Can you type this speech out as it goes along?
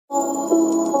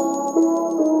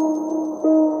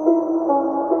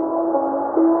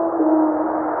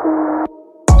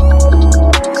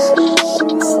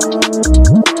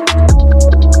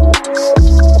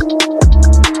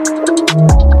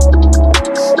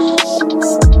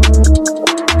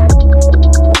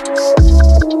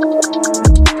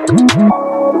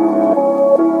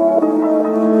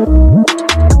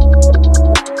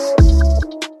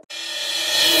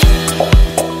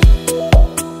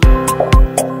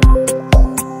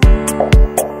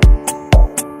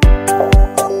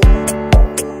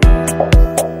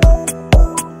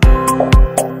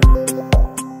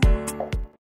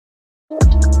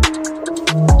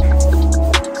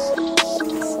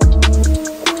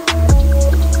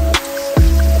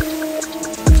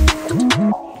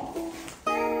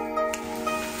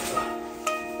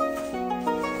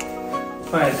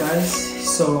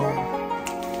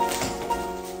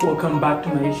back to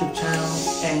my YouTube channel,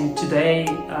 and today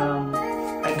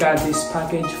I got this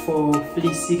package for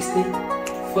Flip 60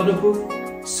 photo booth.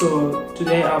 So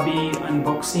today I'll be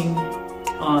unboxing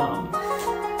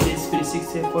this Flip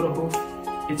 60 photo booth.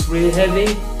 It's really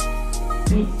heavy.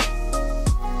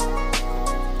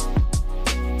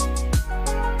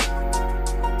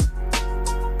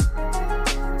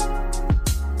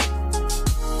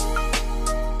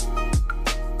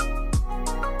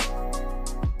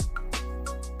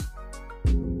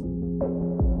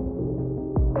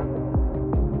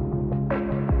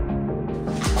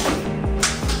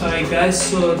 Alright guys,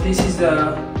 so this is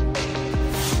the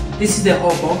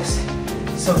whole box.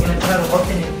 So I'm gonna try to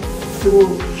open it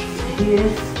through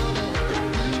here.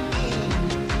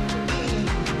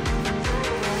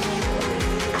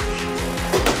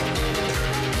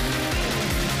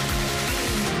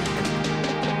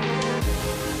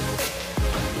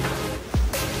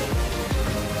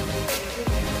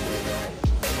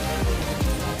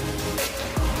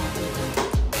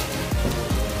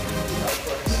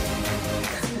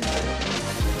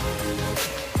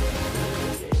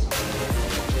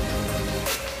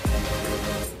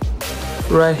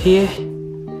 Right here,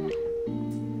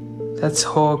 that's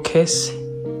whole case.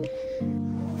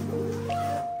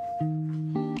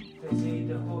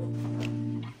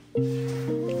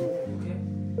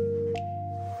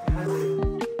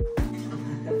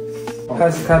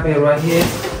 Has a copy right here.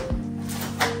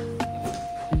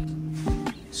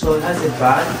 So it has a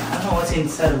bag. I don't know what's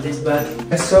inside of this bag.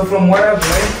 So from what I've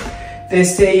read, they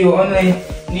say you only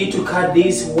need to cut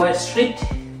this white strip.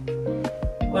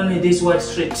 Only this white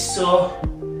strip. So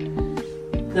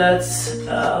that's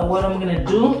what I'm gonna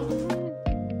do.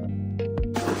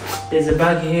 There's a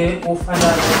bag here. We'll find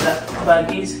out what that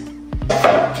bag is.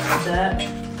 That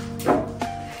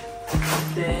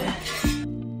there.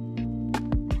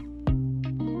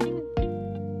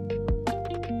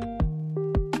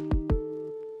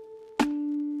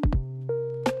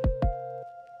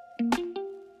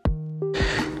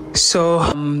 So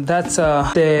that's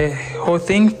the whole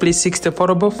thing, Flip 60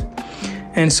 photo booth.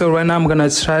 And so right now I'm gonna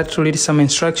try to read some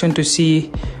instruction to see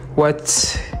what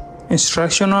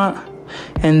instruction are,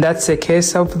 and that's the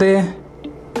case up there.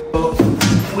 So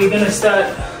we're gonna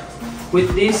start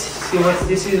with this. See what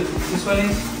this one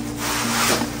is.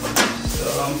 So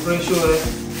I'm pretty sure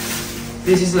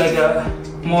this is like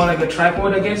more like a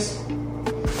tripod, I guess.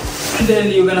 And then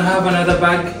you're gonna have another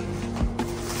bag,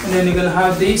 and then you're gonna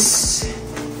have this.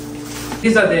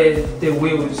 These are the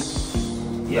wheels,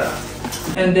 yeah.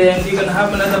 And then you're gonna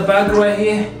have another bag right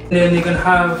here. And then you're gonna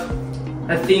have,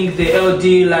 I think, the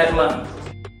LED light lamp.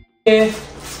 Here,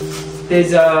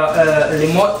 there's a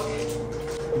remote.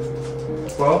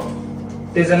 Well,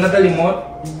 there's another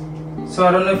remote. So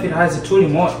I don't know if it has two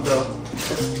remote though.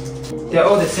 They're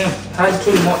all the same. It has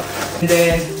two remote. And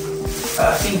then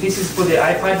I think this is for the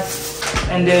iPad.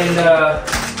 And then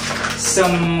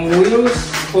some wheels,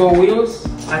 4 wheels.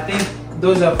 I think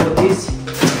those are for this.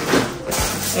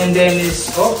 And then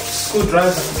it's screwdriver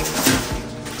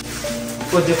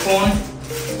for the phone.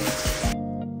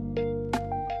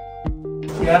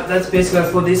 Yeah, that's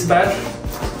basically for this bag.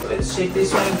 Let's check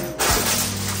this one.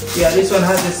 Yeah, this one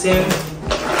has the same.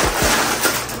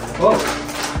 Oh,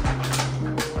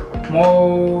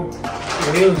 more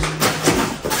wheels.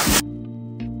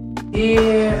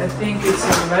 Here, I think it's a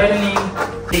lightning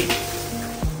stick.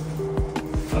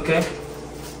 Okay.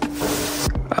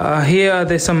 Here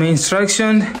there's some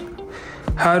instruction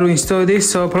how to install this,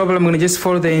 so probably I'm gonna just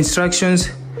follow the instructions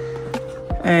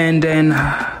and then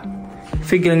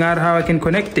figuring out how I can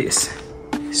connect this.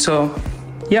 So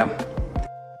yeah,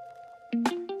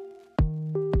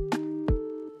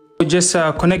 just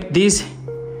connect this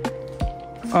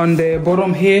on the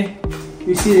bottom here.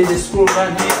 You see there's a screw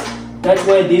right here. That's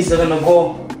where these are gonna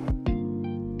go.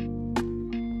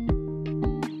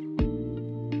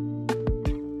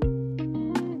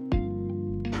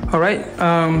 All right,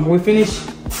 we finished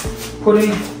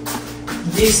putting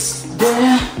this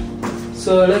there.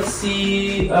 So let's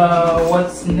see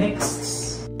what's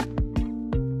next.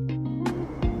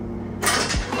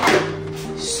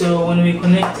 So when we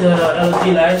connect the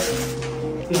LED lights,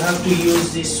 we have to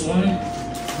use this one.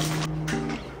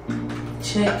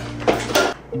 Check.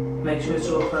 Make sure it's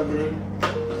all plugged in.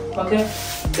 Okay,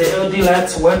 the LED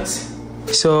lights worked.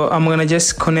 So I'm gonna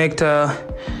just connect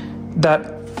that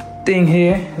thing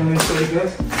here. Let me show you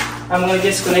guys. I'm gonna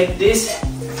just connect this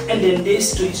and then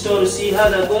this to install to see how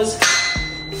that goes.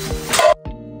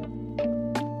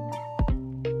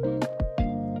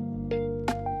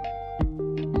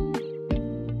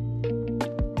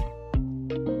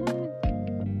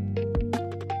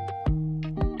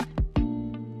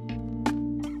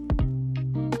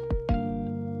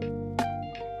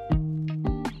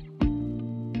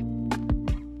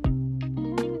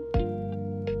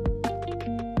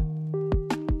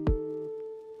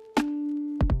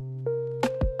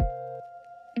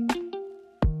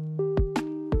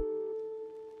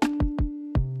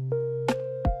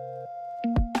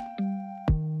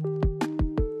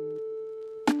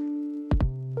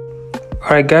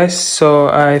 Alright guys, so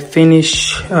I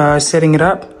finished setting it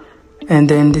up, and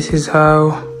then this is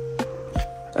how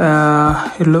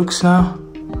it looks now.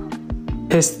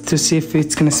 Test to see if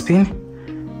it's gonna spin.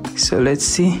 So let's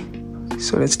see.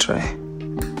 So let's try.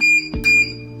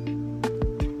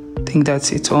 I think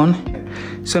that's it on.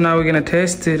 So now we're gonna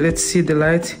test it. Let's see the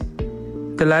light.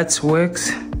 The lights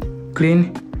works.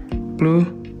 Green, blue,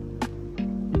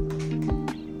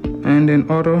 and then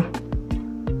auto.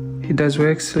 It does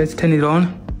works. Let's turn it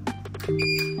on.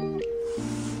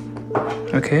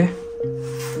 Okay.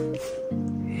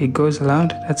 It goes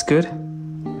loud. That's good.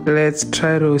 Let's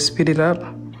try to speed it up.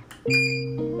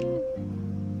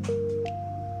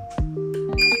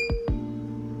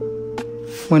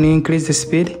 When you increase the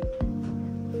speed.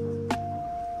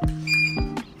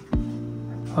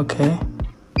 Okay.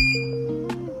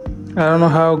 I don't know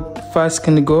how fast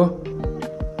can it go.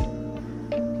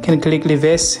 Can click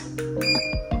reverse.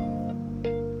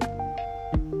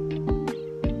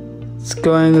 It's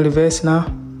going reverse now.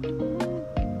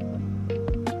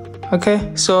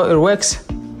 Okay, so it works.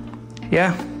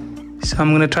 Yeah. So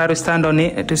I'm gonna try to stand on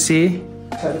it to see.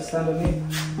 Try to stand on it.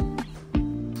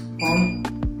 On.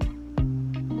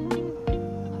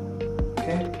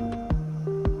 Okay.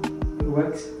 It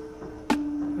works.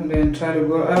 And then try to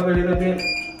go up a little bit.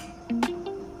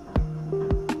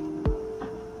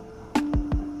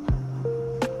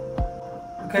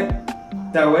 Okay,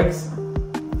 that works.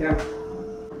 Yeah.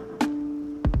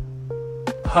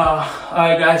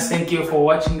 Alright guys, thank you for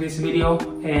watching this video,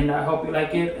 and I hope you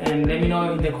like it, and let me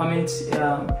know in the comments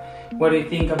what do you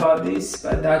think about this.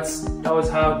 But that was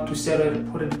how to set it,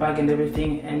 put it back and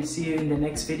everything, and see you in the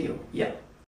next video. Yeah.